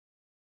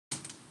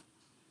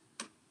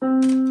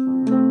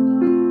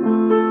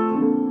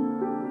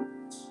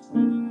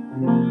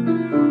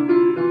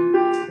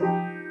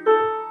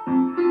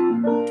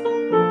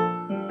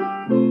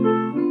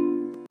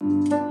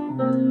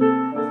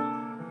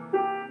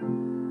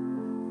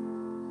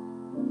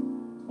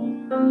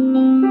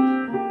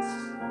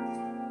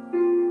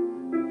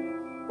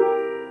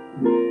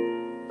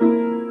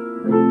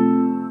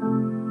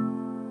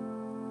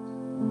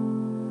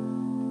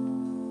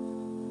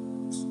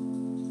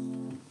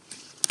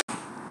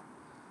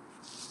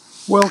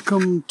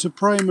Welcome to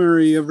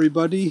primary,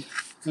 everybody,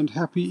 and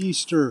happy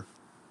Easter.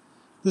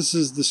 This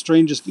is the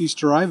strangest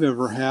Easter I've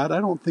ever had. I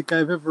don't think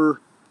I've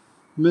ever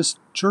missed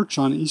church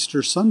on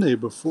Easter Sunday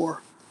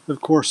before. Of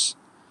course,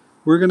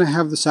 we're going to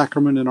have the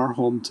sacrament in our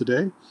home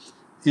today,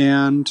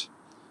 and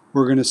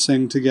we're going to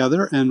sing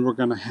together, and we're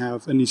going to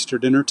have an Easter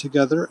dinner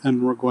together,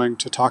 and we're going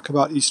to talk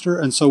about Easter,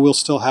 and so we'll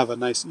still have a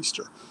nice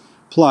Easter.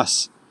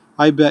 Plus,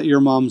 I bet your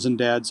moms and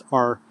dads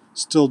are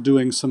still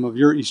doing some of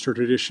your Easter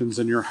traditions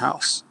in your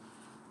house.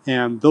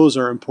 And those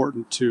are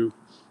important too,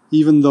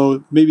 even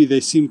though maybe they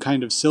seem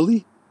kind of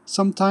silly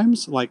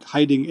sometimes, like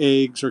hiding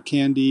eggs or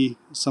candy,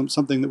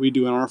 something that we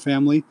do in our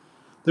family.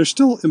 They're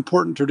still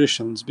important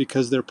traditions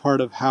because they're part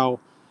of how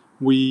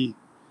we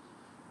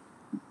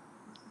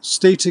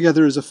stay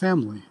together as a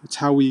family. It's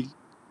how we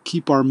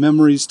keep our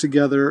memories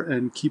together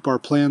and keep our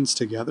plans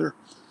together.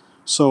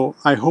 So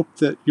I hope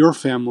that your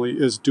family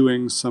is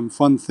doing some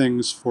fun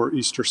things for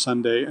Easter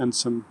Sunday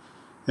and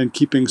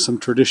keeping some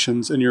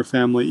traditions in your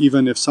family,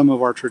 even if some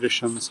of our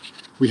traditions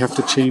we have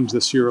to change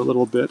this year a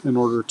little bit in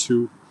order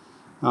to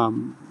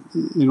do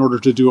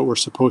what we're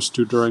supposed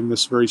to during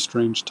this very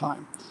strange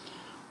time.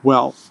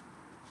 Well,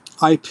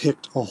 I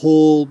picked a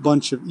whole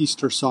bunch of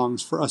Easter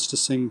songs for us to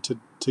sing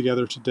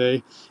together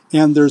today,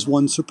 and there's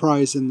one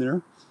surprise in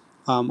there.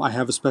 I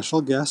have a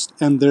special guest,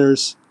 and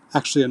there's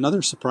actually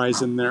another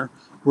surprise in there.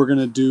 We're going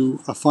to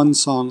do a fun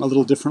song a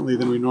little differently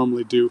than we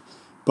normally do,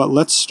 but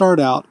let's start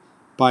out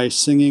by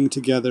singing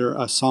together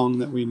a song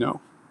that we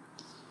know.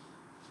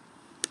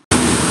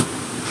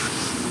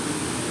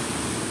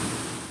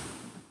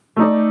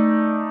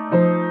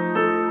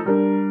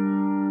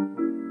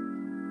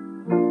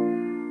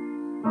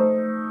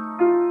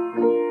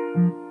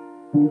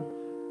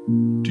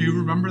 Do you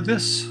remember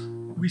this?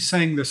 We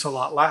sang this a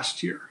lot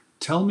last year.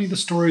 Tell me the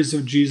stories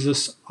of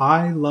Jesus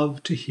I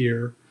love to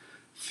hear,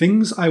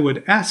 things I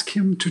would ask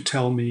him to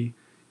tell me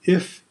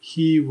if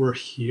he were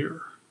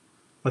here.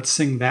 Let's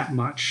sing that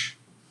much.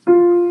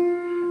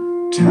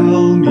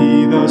 Tell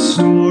me the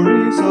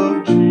stories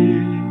of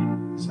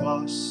Jesus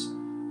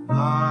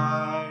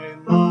I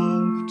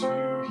love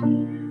to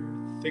hear.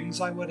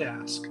 Things I would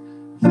ask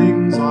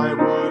him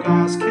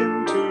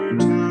to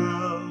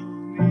tell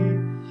me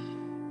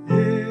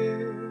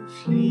if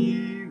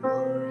he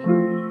were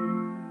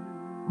here.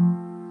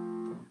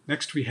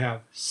 Next we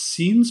have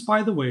Scenes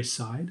by the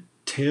Wayside,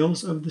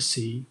 Tales of the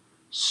Sea,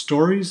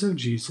 Stories of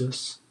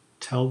Jesus,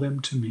 Tell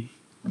Them to Me.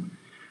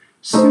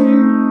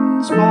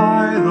 Scenes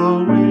by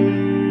the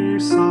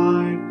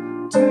wayside,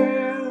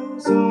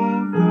 tales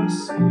of the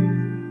sea,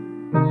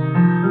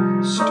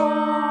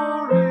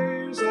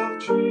 stories of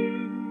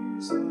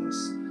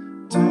Jesus,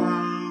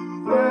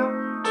 tell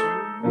them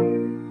to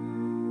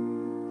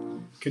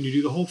me. Can you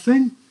do the whole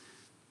thing?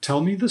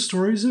 Tell me the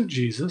stories of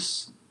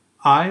Jesus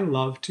I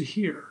love to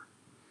hear,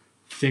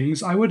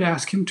 things I would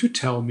ask him to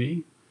tell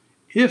me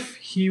if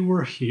he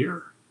were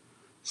here.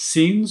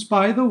 Scenes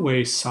by the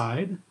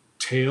wayside,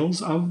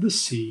 tales of the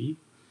sea,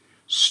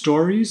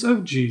 stories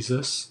of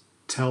Jesus,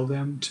 tell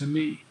them to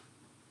me.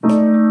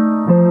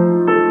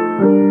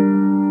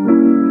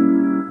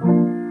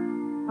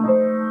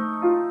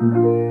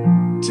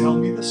 Tell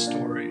me the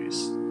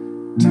stories.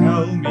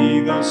 Tell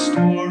me the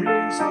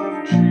stories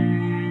of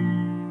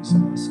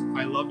Jesus.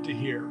 I love to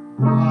hear.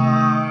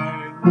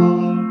 I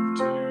love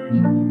to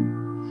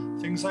hear.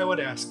 Things I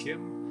would ask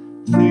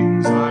him.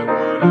 Things I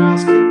would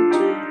ask him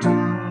to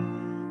tell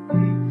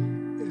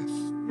me if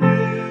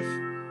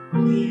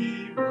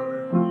he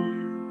were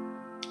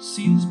here.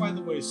 Scenes by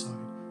the wayside.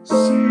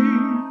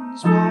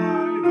 Scenes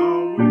by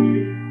the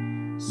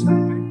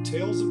wayside.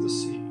 Tales of the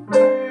sea.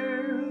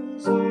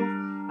 Tales of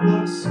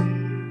the sea.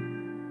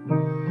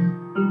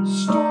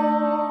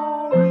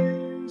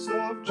 Stories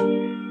of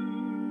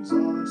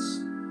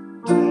Jesus,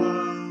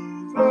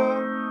 tell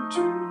them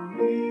to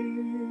me.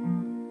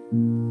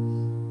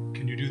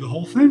 Can you do the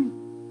whole thing?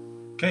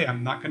 Okay,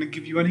 I'm not going to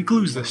give you any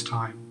clues this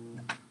time.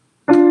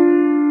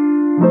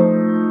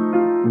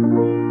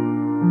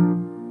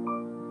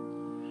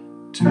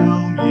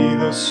 Tell me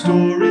the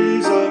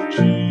stories of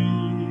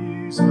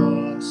Jesus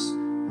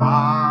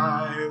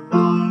I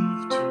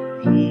love to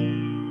hear.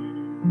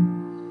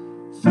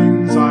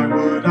 Things I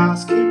would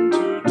ask him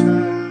to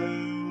tell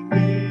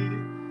me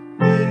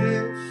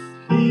if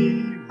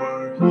he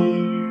were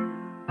here.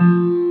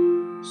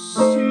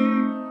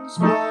 Scenes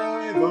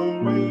by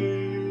the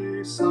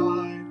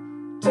wayside,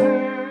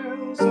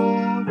 tales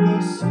of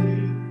the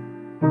sea,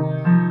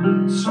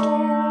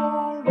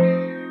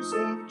 stories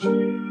of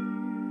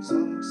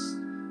Jesus,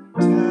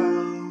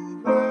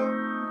 tell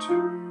them to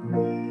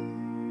me.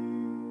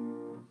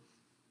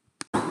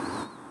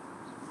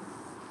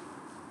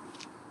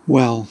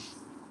 Well,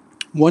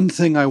 one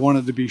thing I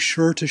wanted to be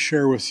sure to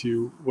share with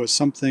you was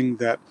something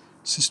that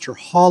Sister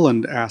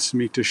Holland asked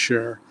me to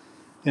share,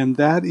 and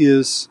that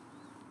is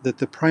that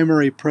the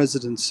primary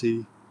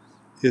presidency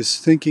is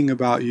thinking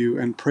about you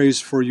and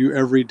prays for you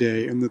every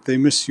day, and that they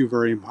miss you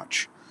very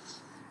much.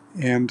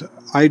 And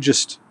I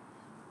just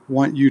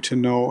want you to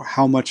know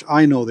how much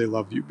I know they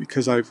love you,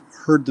 because I've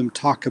heard them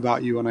talk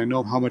about you, and I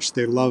know how much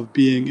they love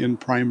being in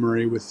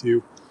primary with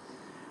you.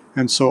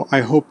 And so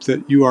I hope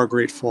that you are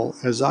grateful,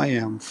 as I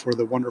am, for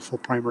the wonderful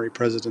primary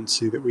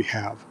presidency that we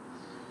have.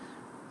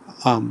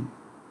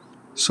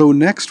 So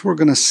next we're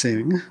going to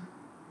sing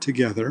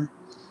together,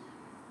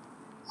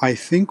 I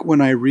Think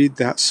When I Read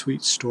That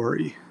Sweet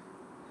Story.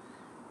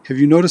 Have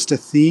you noticed a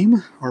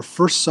theme? Our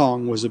first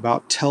song was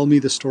about tell me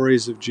the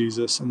stories of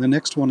Jesus, and the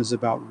next one is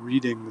about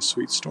reading the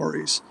sweet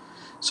stories.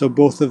 So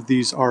both of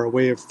these are a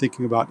way of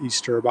thinking about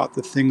Easter, about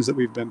the things that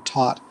we've been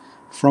taught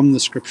from the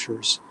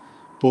scriptures,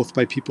 both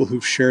by people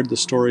who've shared the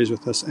stories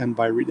with us and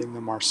by reading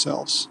them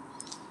ourselves.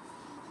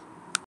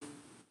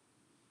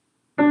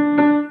 I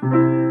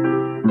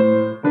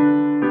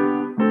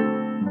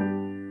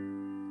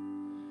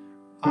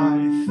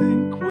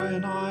think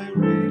when I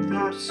read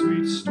that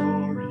sweet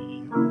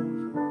story of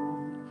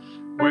old,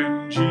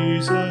 when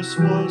Jesus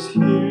was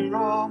here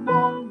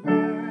among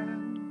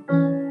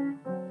men,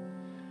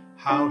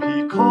 how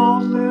he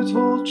called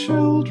little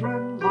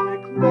children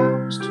like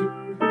lambs to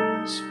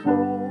his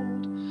fold.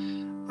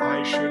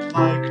 I should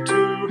like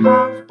to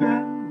have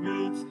been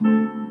with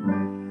him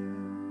then.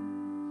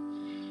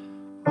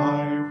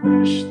 I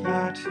wish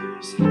that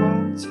his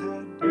hands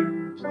had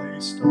been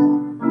placed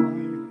on my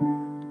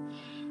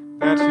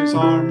head, that his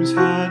arms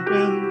had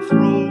been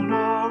thrown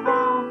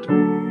around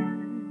me,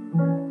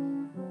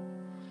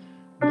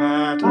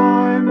 that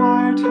I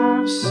might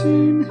have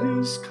seen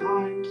his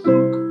kind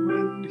look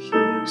when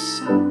he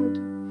said,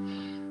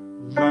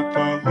 let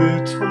the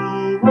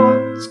little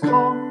ones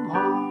come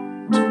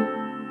unto me.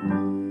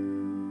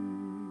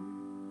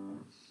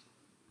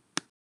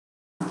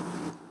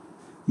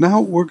 Now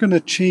we're going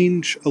to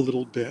change a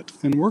little bit,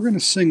 and we're going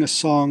to sing a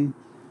song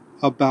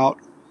about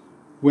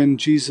when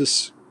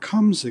Jesus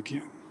comes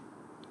again.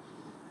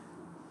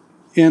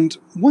 And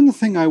one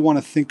thing I want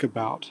to think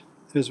about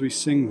as we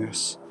sing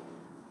this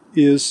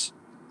is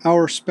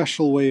our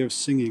special way of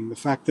singing. The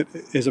fact that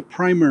as a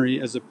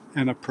primary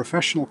and a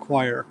professional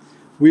choir,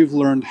 we've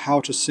learned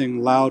how to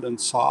sing loud and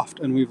soft,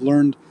 and we've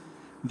learned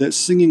that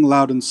singing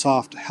loud and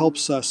soft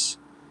helps us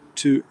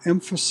to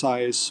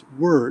emphasize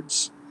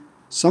words.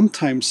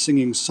 Sometimes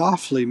singing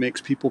softly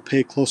makes people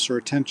pay closer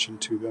attention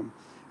to them,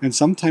 and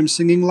sometimes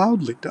singing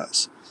loudly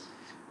does.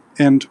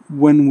 And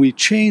when we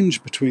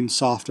change between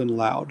soft and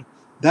loud,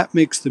 that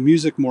makes the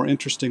music more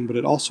interesting, but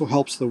it also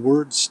helps the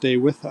words stay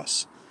with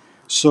us.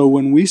 So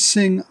when we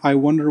sing I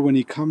Wonder When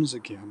He Comes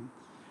Again,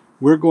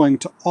 we're going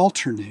to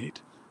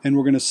alternate, and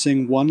we're going to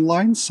sing one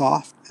line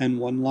soft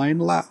and one line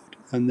loud,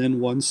 and then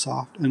one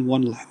soft and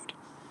one loud.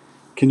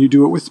 Can you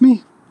do it with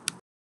me?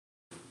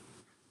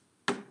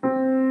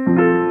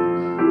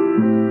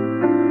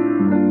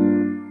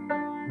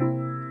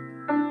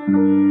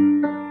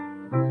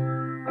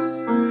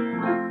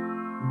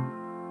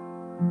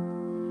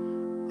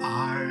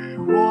 I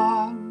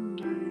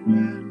wonder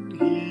when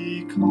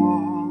he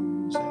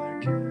comes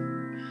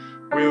again,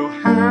 will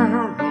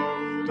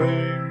herald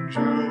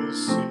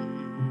angels sing?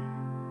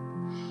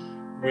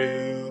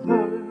 Will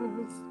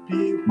earth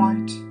be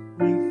white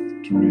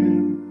with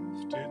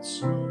drifted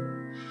snow,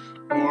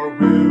 or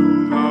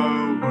will the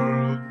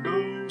world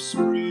know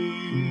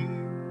spring?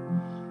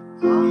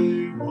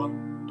 I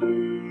wonder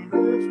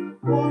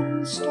if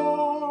one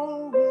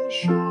star will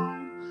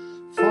shine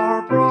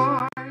far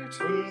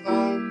brighter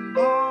than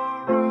the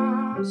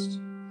rest.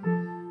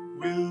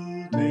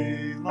 Will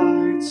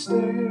daylight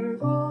stay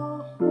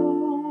the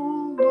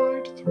whole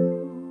night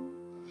through?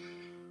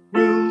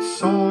 Will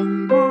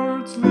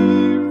songbirds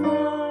leave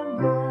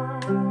their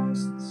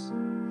nests?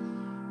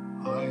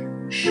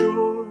 I'm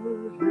sure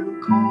he'll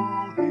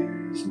call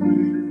his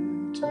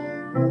little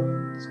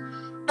ones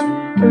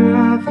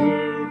together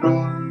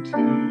round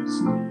his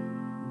knee,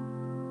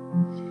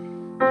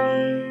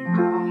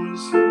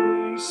 because he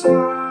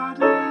said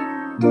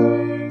in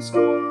days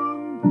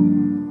gone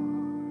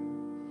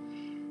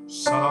by,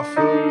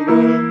 suffer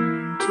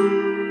them to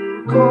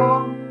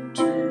come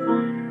to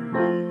me.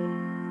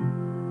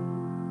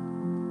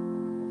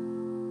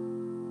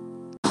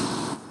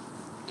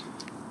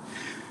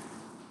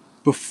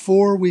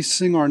 Before we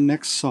sing our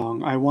next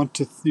song, I want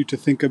you to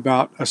think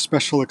about a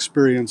special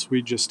experience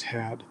we just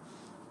had.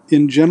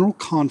 In General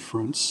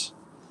Conference,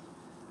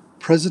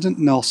 President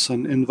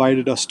Nelson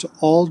invited us to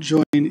all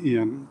join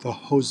in the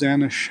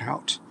Hosanna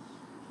shout.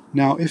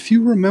 Now, if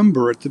you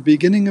remember, at the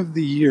beginning of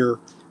the year,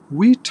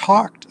 we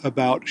talked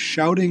about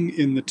shouting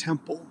in the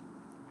temple,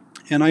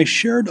 and I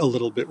shared a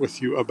little bit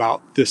with you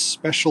about this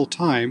special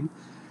time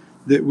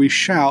that we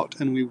shout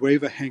and we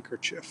wave a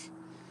handkerchief.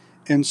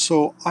 And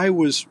so I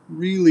was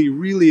really,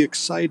 really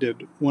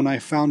excited when I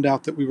found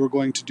out that we were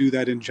going to do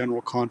that in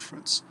General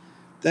Conference.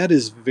 That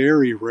is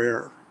very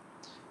rare.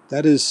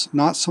 That is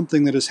not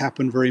something that has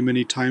happened very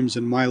many times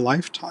in my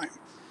lifetime.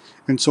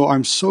 And so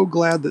I'm so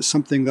glad that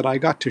something that I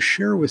got to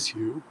share with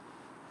you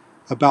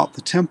about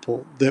the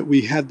temple, that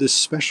we had this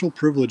special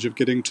privilege of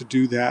getting to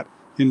do that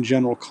in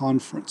General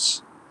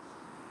Conference.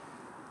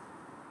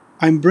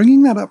 I'm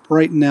bringing that up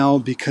right now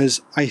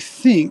because I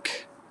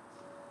think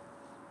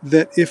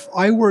that if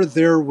I were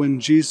there when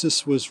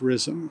Jesus was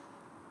risen,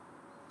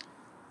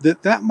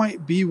 that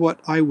might be what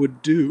I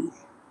would do,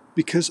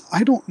 because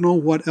I don't know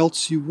what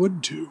else you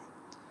would do.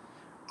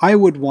 I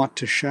would want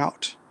to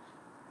shout.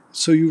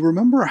 So you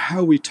remember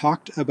how we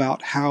talked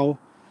about how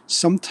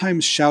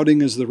sometimes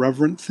shouting is the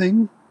reverent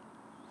thing,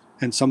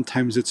 and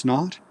sometimes it's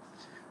not?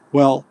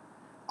 Well,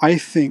 I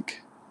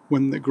think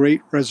when the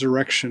great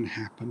resurrection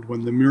happened,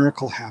 when the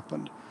miracle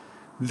happened,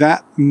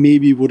 that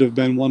maybe would have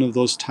been one of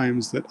those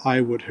times that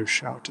I would have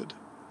shouted.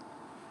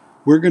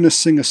 We're going to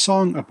sing a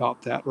song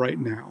about that right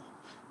now.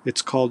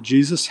 It's called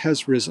Jesus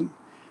Has Risen.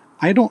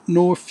 I don't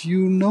know if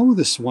you know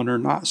this one or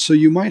not, so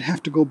you might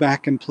have to go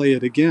back and play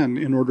it again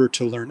in order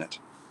to learn it.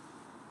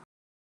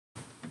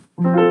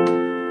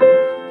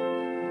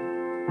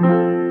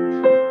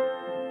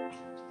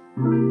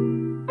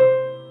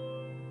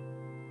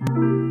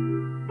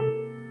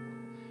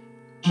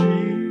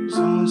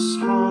 Jesus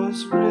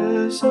has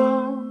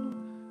risen,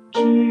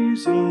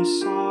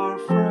 Jesus our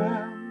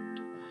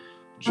friend.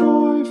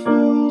 Joy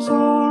fills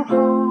our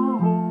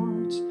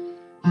hearts,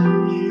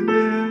 He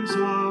lives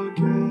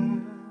again.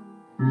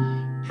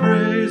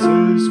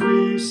 Praises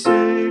we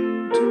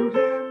sing to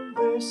Him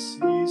this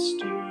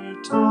Easter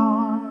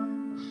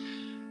time.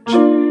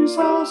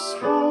 Jesus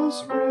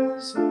has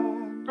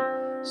risen,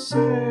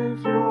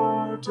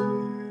 Savior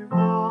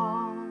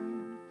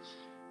divine.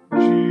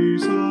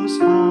 Jesus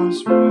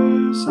has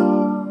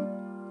risen,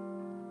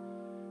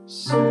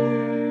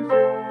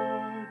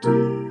 Savior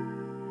divine.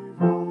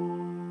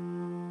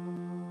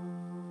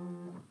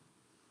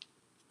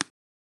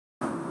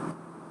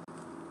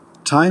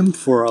 Time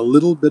for a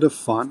little bit of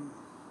fun.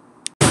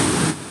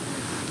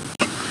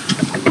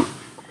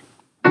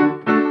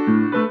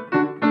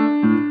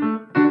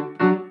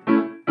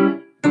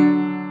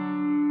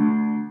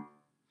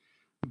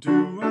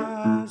 Do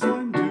as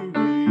I'm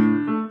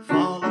doing,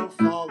 follow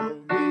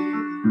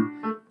me.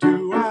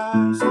 Do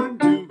as I'm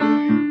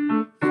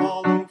doing,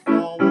 follow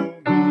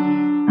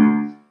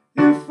me.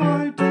 If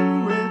I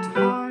do it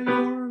high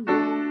or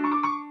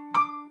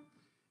low,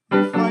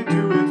 if I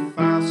do it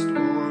fast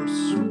or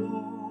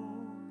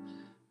slow,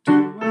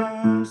 do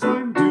as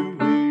I'm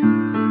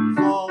doing,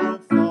 follow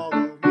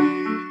me.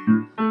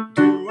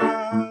 Do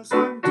as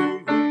I'm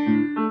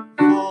doing,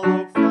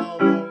 follow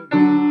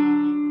me.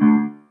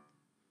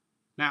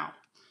 Now,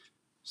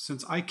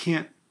 since I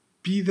can't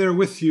be there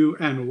with you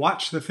and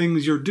watch the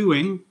things you're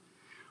doing,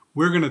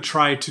 we're going to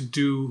try to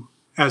do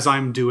as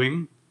I'm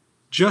doing,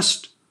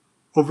 just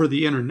over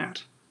the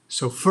internet.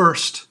 So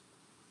first,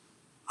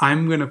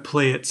 I'm going to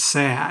play it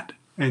sad,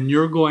 and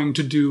you're going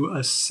to do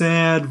a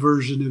sad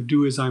version of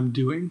Do As I'm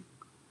Doing.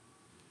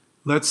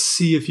 Let's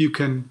see if you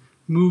can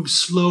move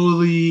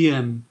slowly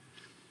and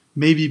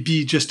maybe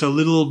be just a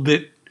little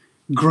bit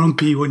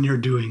grumpy when you're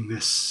doing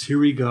this. Here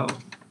we go.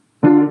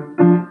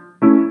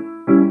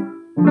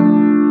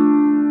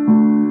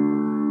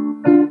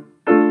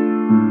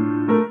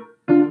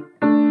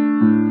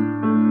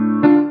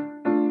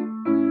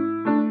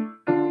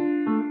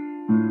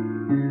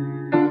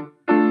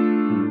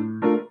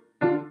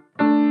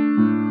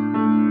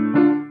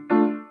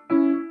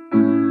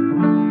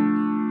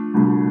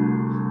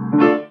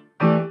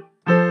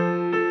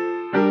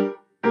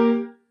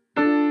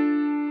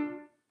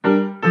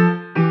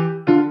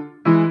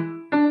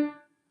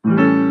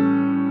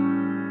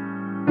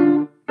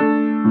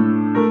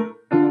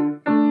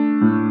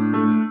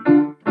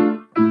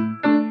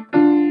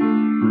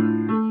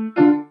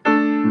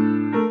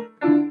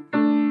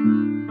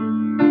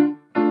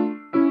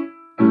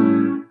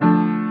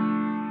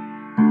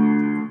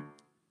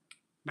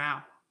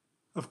 Now,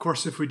 of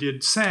course, if we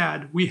did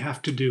sad, we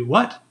have to do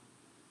what?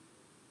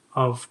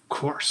 Of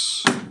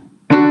course.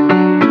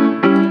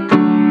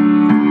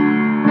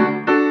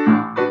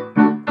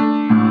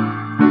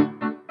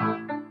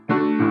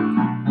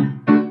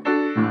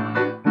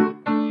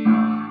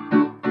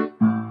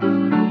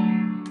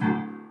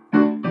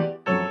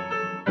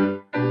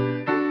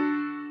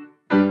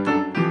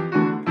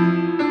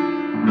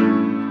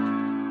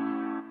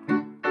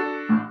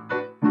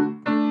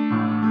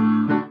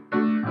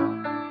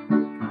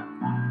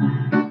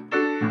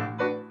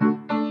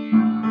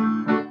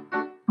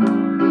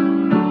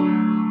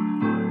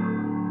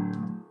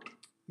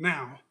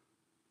 Now,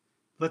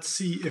 let's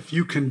see if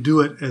you can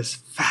do it as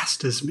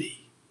fast as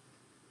me.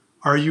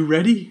 Are you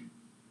ready?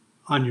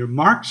 On your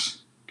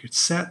marks, get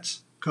set,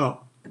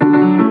 go.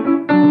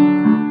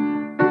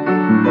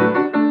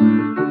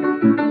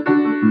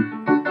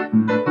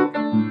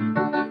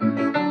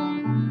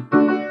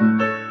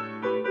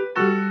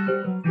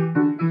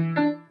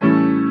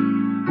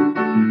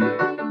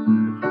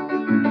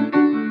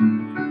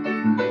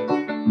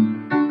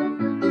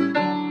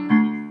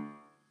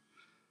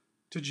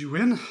 Did you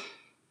win?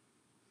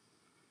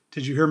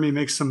 Did you hear me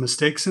make some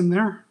mistakes in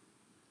there?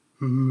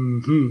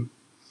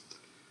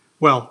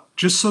 Well,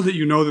 just so that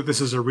you know that this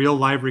is a real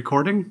live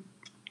recording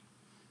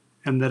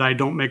and that I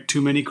don't make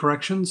too many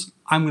corrections,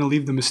 I'm going to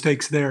leave the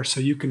mistakes there so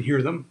you can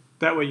hear them.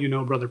 That way you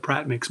know Brother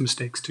Pratt makes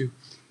mistakes too.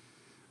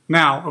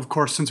 Now, of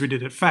course, since we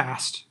did it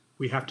fast,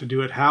 we have to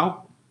do it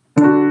how?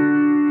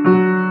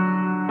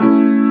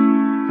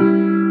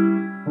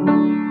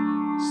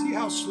 See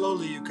how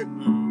slowly you can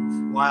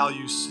move while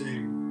you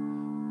sing.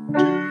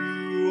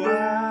 Do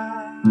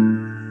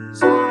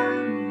as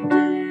I'm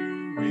doing.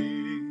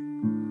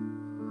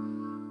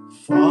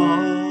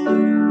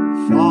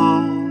 Follow,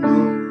 follow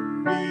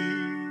me.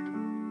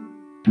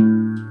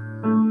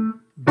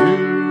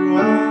 Do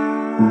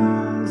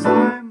as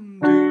I'm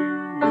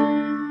doing.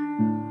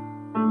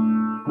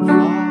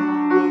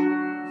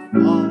 Follow,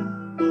 follow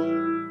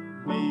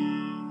me.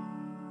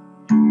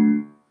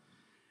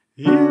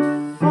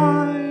 If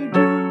I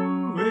do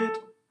it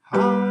high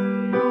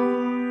or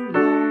low,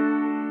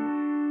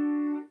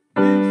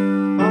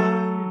 if I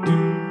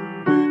do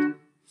it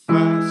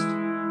fast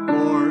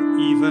or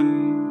even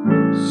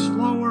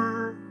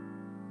slower,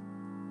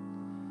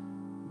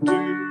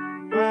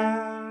 do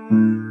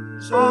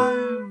as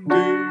I'm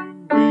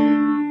doing.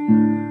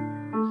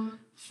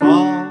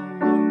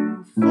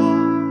 Follow,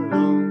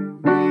 follow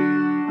me.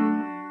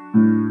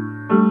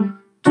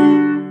 Do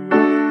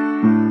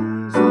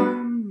as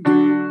I'm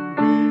doing.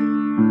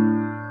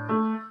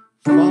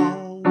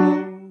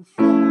 Follow,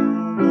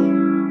 follow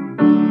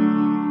me.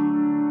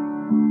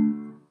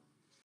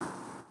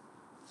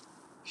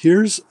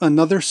 Here's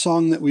another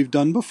song that we've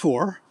done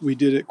before. We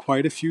did it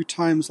quite a few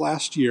times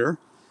last year.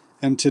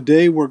 And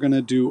today we're going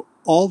to do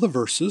all the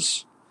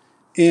verses.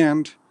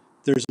 And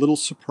there's a little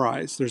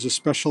surprise. There's a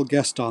special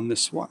guest on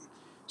this one.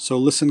 So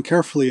listen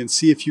carefully and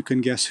see if you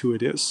can guess who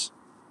it is.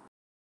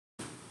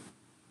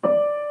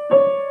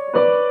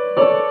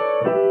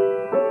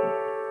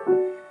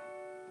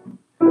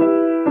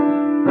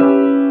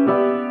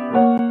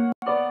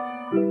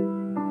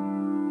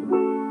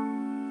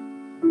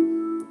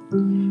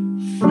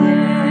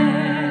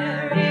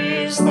 Fair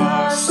is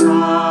the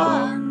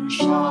sunshine,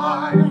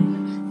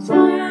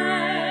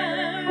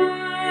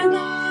 fair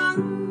the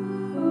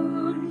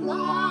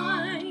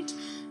moonlight,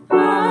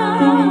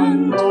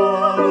 and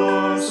all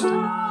the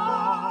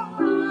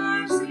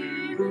stars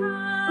in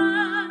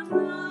heaven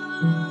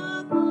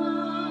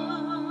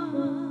above.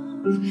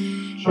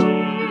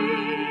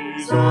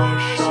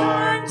 Jesus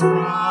shines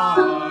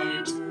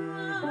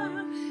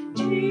brighter,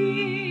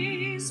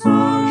 Jesus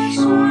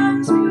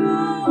shines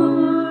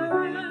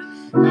purer,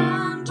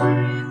 and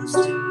brings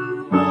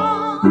to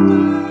all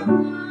the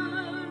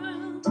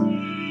world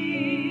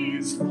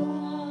His love.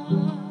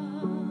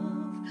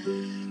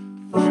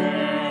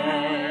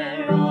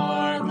 Fair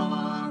are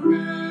the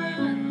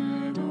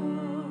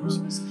meadows,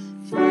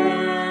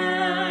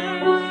 fair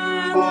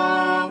the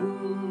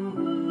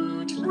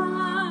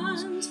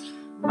woodlands,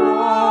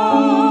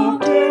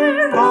 walking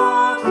the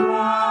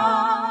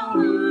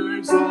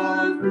flowers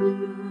of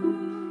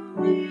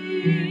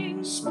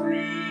blooming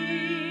spring.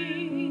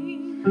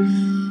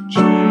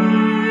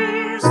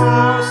 Jesus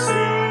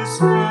is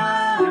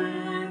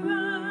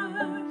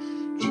fairer,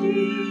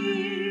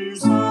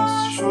 Jesus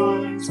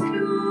shines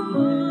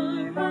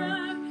purer,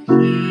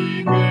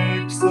 He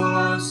makes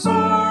the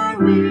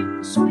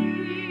sorrowing spirit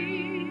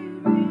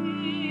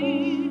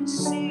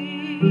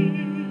sing.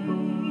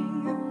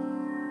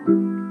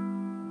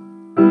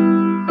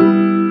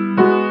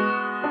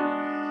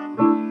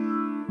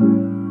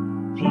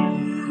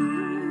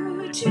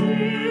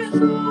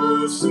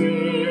 Beautiful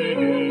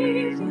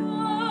Savior,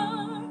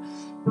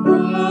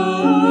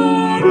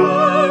 Lord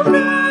of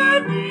the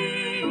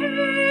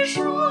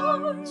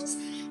nations,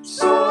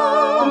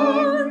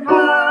 Son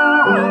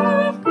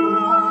of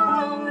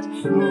God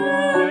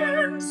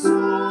and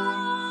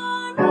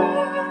Son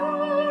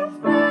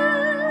of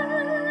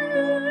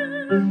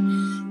Man,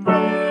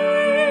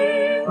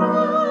 they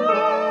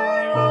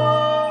lie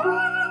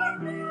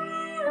on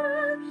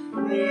earth,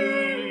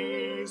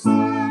 praise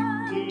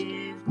and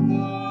give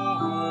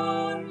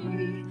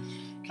glory,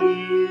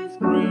 give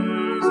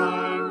praise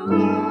and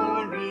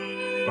glory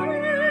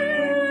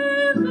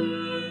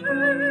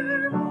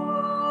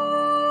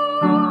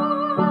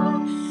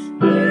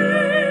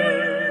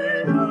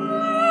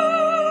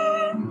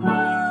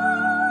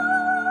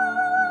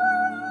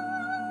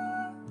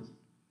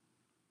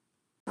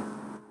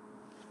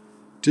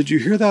Did you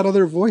hear that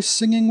other voice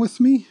singing with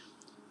me?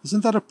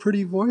 Isn't that a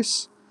pretty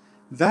voice?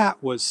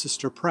 That was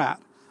Sister Pratt.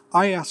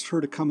 I asked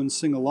her to come and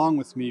sing along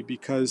with me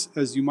because,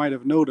 as you might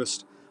have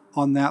noticed,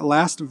 on that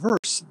last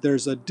verse,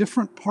 there's a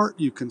different part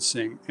you can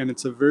sing, and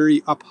it's a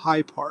very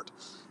up-high part.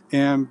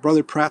 And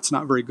Brother Pratt's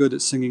not very good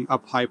at singing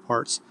up-high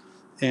parts.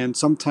 And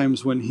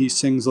sometimes when he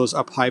sings those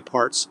up-high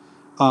parts,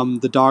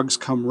 the dogs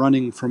come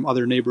running from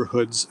other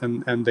neighborhoods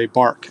and they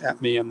bark at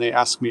me and they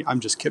ask me, I'm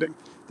just kidding.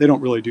 They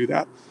don't really do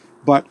that.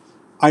 But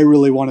I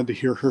really wanted to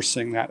hear her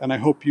sing that, and I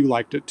hope you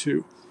liked it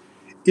too.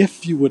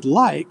 If you would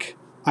like,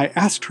 I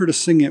asked her to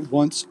sing it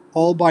once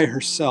all by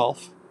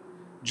herself,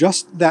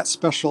 just that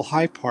special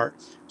high part,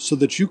 so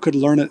that you could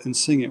learn it and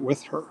sing it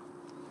with her.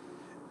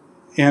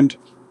 And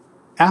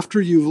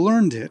after you've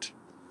learned it,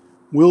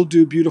 we'll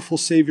do Beautiful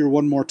Savior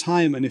one more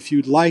time, and if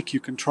you'd like, you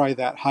can try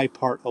that high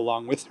part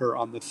along with her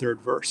on the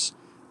third verse.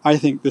 I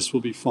think this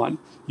will be fun.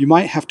 You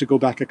might have to go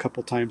back a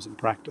couple times and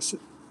practice it.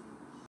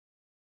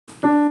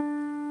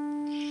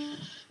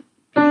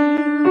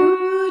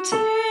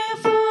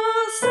 Beautiful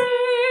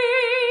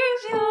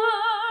Savior,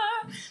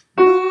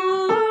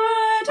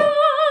 Lord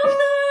of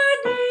the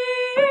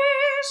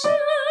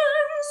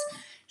nations,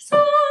 Son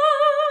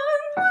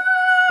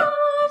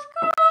of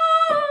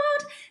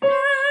God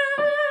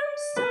and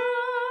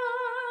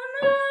Son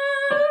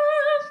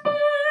of Man,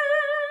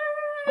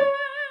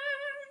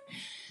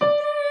 they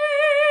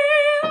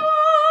are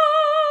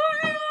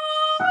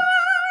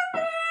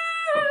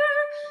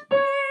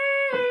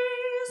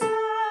praise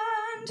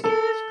and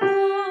give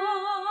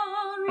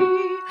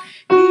glory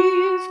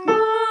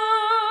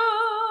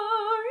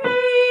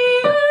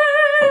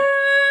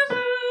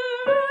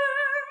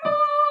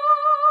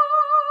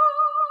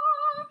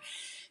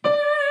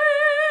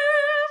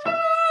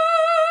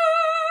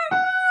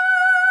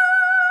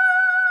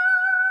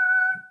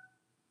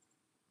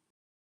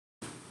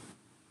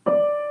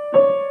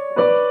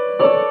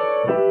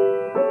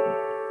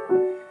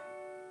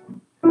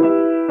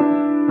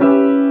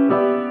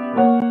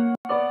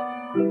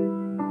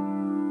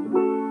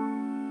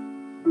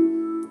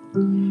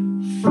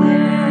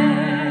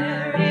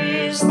Fair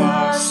is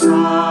the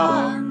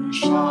sunshine,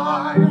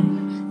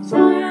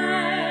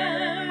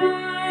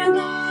 fair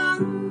the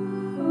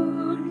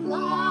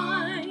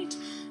moonlight,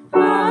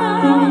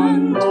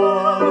 and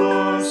all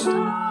the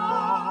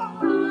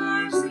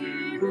stars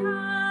in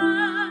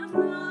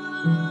heaven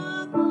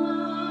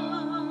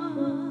above.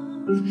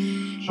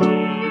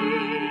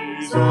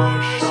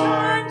 Jesus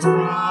shines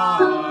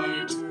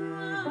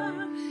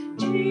brighter,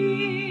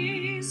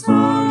 Jesus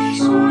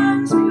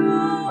shines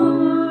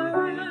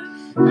purer,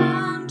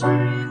 and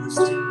brings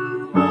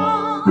to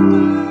all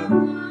the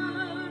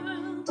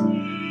world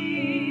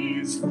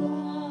His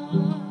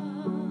love.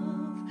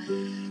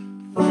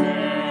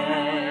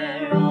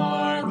 Fair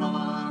are the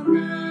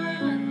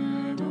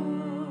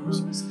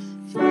meadows,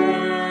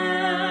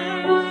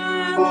 fair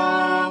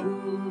are the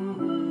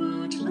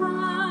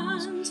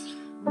woodlands,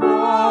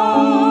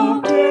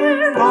 robed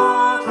in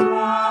the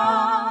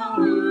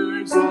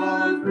flowers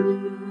of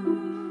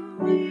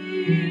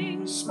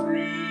blooming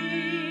spring.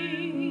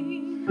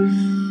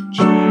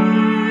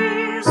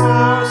 Jesus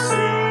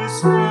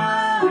is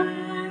fairer,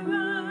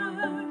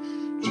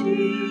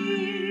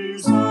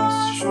 Jesus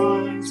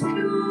shines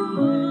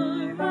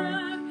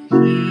purer,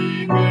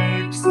 He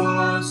makes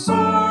the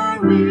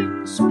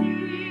sorrowing spirit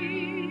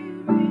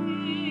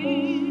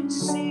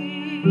sing.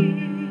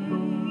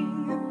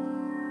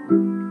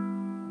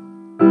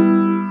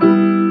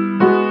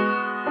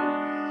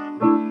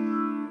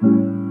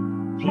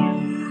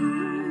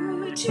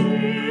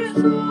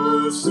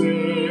 Beautiful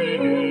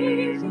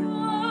Savior,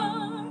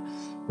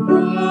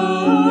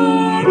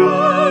 Lord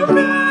of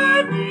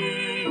the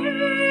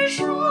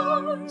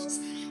nations,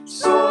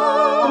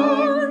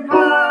 Son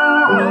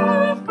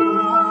of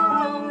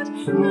God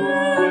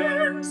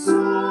and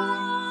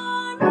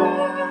Son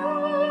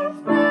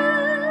of Man,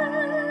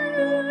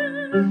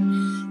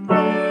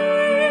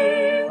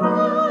 they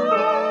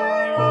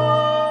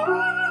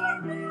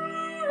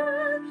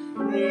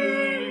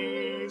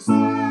praise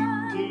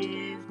and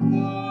give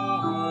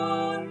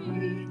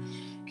glory,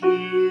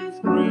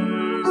 give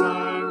praise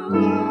and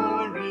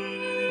glory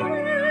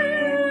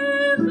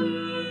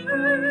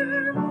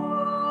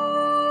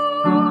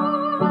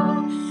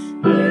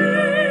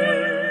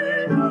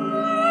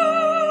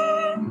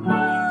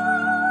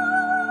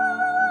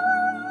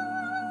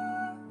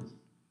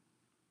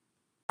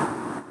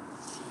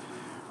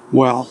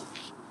Well,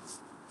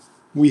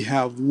 we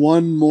have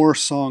one more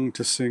song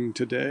to sing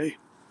today,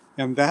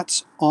 and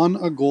that's On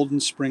a Golden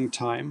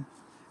Springtime.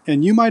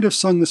 And you might have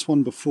sung this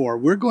one before.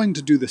 We're going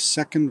to do the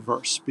second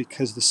verse,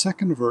 because the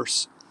second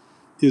verse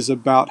is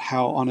about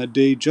how on a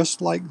day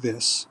just like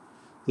this,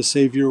 the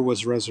Savior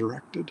was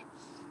resurrected.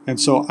 And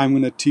so I'm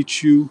going to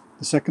teach you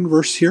the second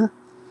verse here,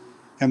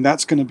 and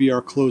that's going to be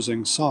our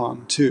closing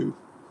song too.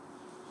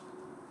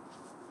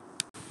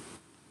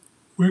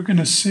 We're going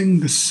to sing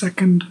the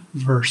second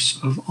verse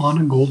of On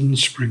a Golden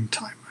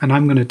Springtime, and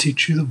I'm going to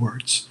teach you the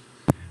words.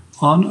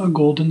 On a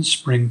golden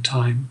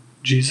springtime,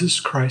 Jesus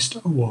Christ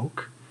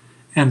awoke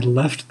and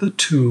left the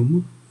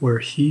tomb where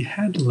He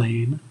had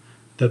lain.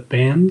 The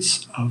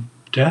bands of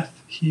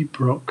death He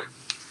broke.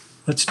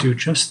 Let's do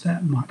just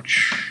that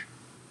much.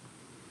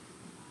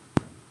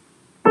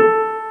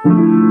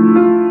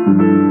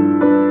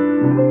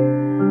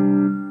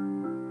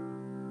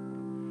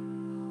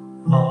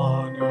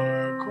 On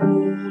a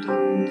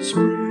golden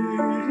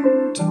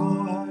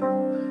springtime,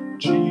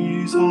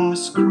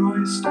 Jesus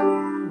Christ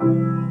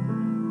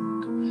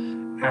awoke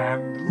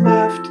and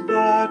left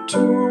the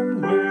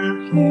tomb where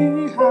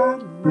He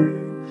had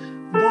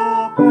lain.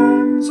 The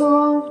bands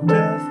of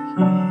death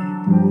He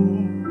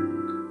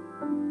broke.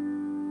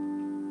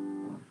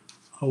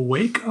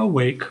 Awake,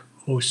 awake,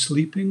 O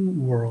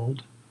sleeping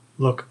world,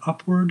 look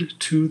upward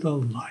to the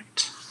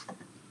light.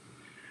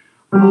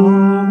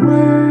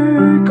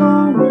 Awake,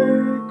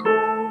 awake,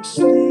 O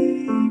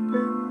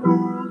sleeping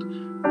world,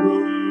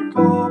 look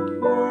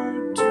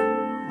upward to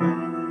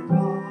the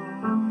light.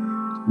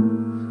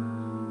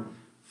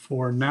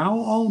 For now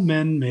all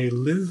men may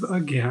live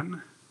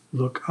again,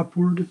 look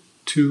upward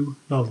to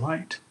the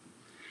light.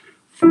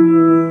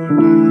 For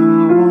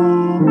now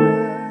all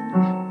men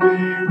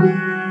may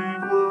live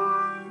again,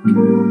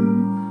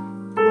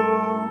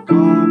 look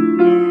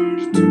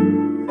upward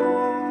to the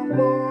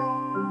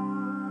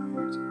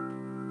light.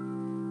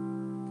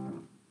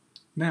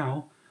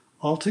 Now,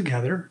 all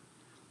together,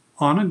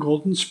 on a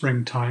golden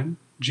springtime,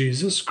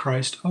 Jesus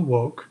Christ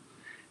awoke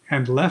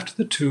and left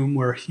the tomb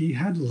where he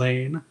had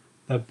lain.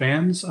 The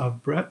bands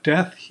of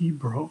death he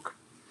broke.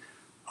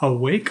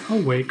 Awake,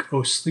 awake,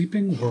 O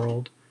sleeping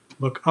world,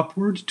 look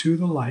upward to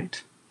the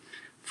light.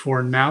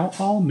 For now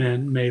all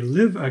men may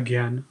live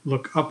again,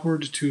 look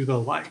upward to the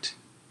light.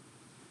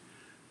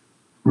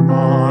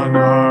 On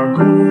a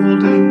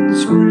golden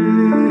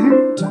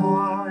springtime,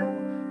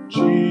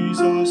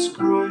 Jesus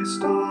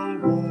Christ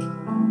awoke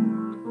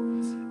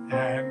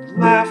and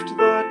left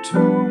the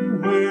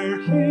tomb where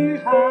he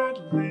had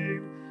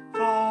lain.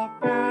 The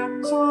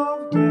bands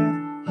of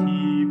death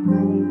he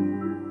broke.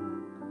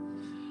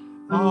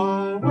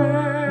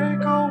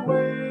 Awake,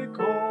 awake,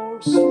 O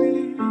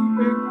sleeping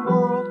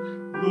world,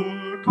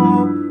 look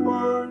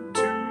upward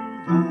to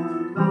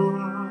the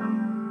light.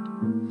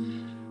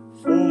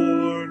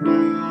 For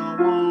now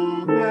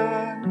all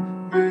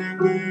men may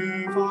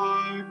live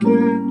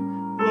again,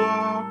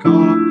 look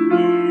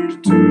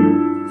upward to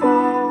the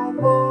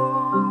light.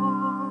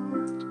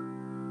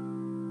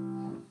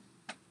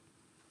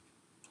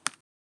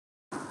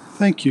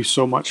 Thank you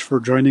so much for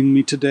joining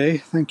me today.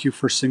 Thank you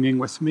for singing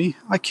with me.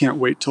 I can't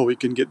wait till we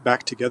can get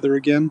back together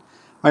again.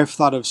 I've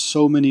thought of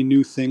so many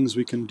new things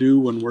we can do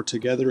when we're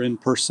together in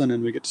person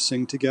and we get to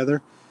sing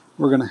together.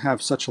 We're going to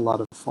have such a lot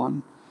of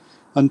fun.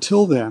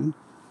 Until then,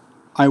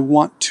 I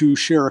want to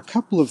share a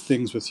couple of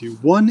things with you.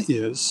 One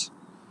is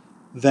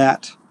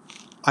that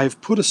I've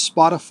put a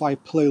Spotify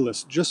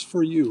playlist just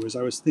for you as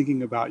I was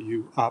thinking about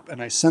you up,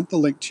 and I sent the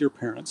link to your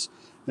parents.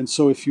 And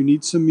so if you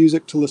need some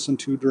music to listen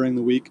to during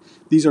the week,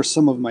 these are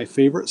some of my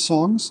favorite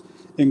songs,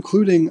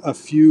 including a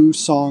few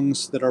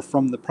songs that are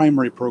from the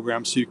primary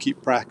program, so you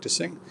keep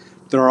practicing.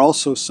 There are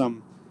also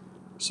some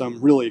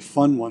really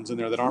fun ones in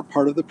there that aren't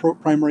part of the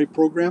primary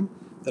program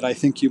that I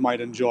think you might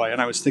enjoy.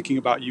 And I was thinking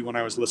about you when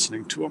I was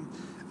listening to them.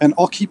 And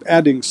I'll keep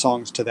adding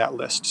songs to that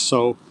list,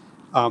 so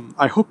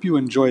I hope you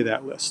enjoy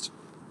that list.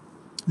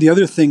 The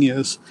other thing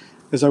is,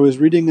 as I was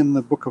reading in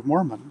the Book of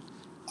Mormon,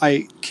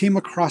 I came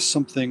across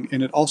something,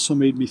 and it also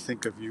made me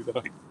think of you that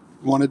I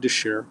wanted to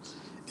share.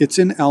 It's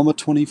in Alma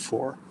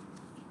 24,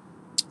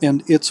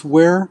 and it's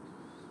where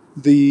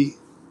the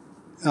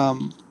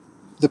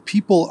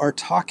people are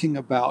talking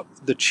about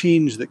the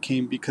change that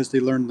came because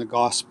they learned the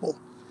gospel.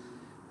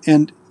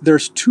 And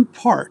there's two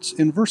parts.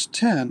 In verse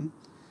 10,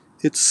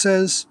 it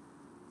says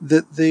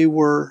that they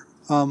were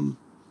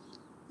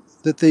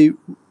that they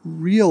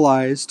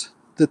realized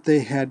that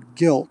they had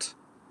guilt,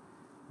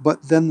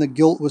 but then the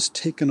guilt was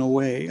taken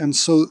away. And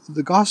so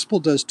the gospel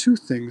does two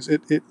things.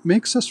 It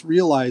makes us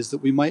realize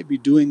that we might be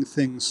doing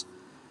things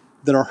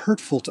that are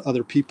hurtful to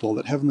other people,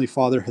 that Heavenly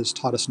Father has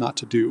taught us not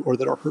to do, or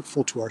that are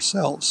hurtful to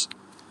ourselves.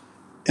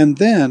 And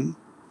then,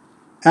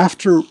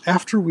 after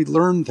we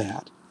learn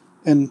that,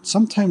 and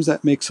sometimes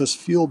that makes us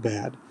feel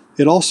bad,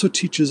 it also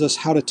teaches us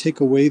how to take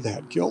away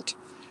that guilt,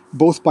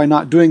 both by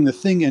not doing the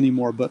thing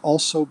anymore, but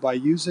also by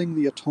using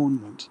the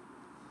atonement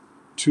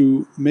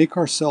to make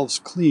ourselves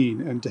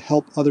clean and to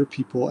help other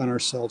people and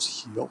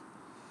ourselves heal.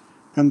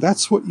 And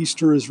that's what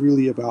Easter is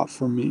really about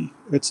for me.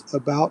 It's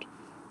about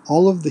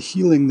all of the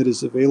healing that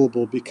is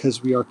available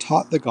because we are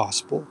taught the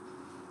gospel,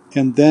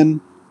 and then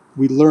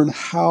we learn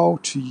how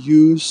to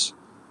use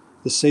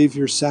the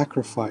Savior's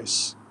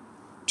sacrifice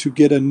to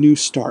get a new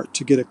start,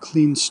 to get a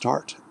clean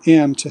start,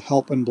 and to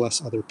help and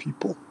bless other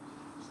people.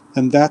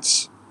 And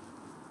that's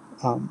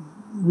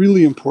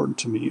really important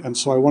to me, and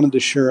so I wanted to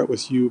share it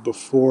with you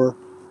before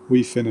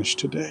we finish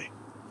today.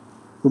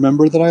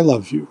 Remember that I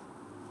love you.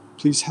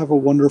 Please have a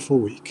wonderful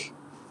week.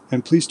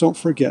 And please don't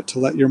forget to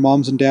let your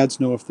moms and dads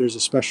know if there's a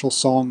special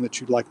song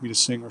that you'd like me to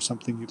sing or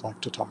something you'd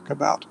like to talk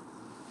about.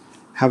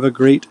 Have a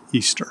great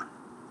Easter.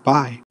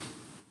 Bye.